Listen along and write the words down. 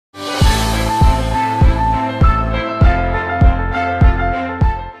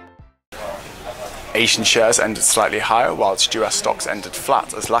Asian shares ended slightly higher, whilst US stocks ended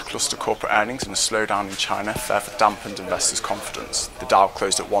flat as lackluster corporate earnings and a slowdown in China further dampened investors' confidence. The Dow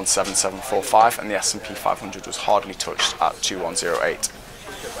closed at 17745 and the S&P 500 was hardly touched at 2108.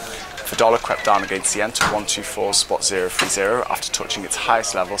 The dollar crept down against the yen to 124.030 after touching its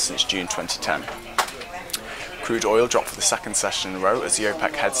highest level since June 2010. Crude oil dropped for the second session in a row as the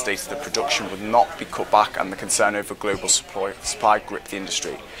OPEC head stated that production would not be cut back and the concern over global supply gripped the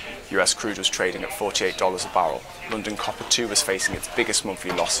industry. US crude was trading at $48 a barrel. London copper too was facing its biggest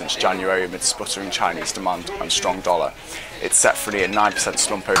monthly loss since January amid sputtering Chinese demand and strong dollar. It's set for a 9%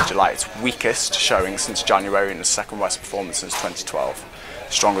 slump over July, its weakest showing since January and the second worst performance since 2012.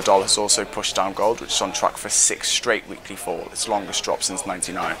 Stronger dollar has also pushed down gold, which is on track for a 6th straight weekly fall, its longest drop since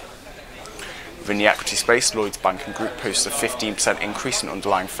 '99. Within the equity space, Lloyds Banking Group posted a 15% increase in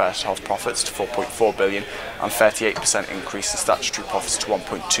underlying first half profits to $4.4 billion and 38% increase in statutory profits to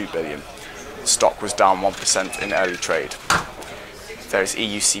 $1.2 billion. The stock was down 1% in early trade. There is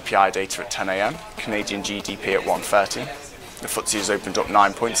EU CPI data at 10 AM, Canadian GDP at 1:30. The FTSE has opened up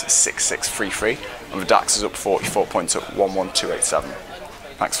 9 points at 6633 and the DAX is up 44 points at 11287.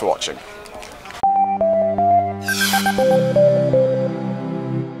 Thanks for watching.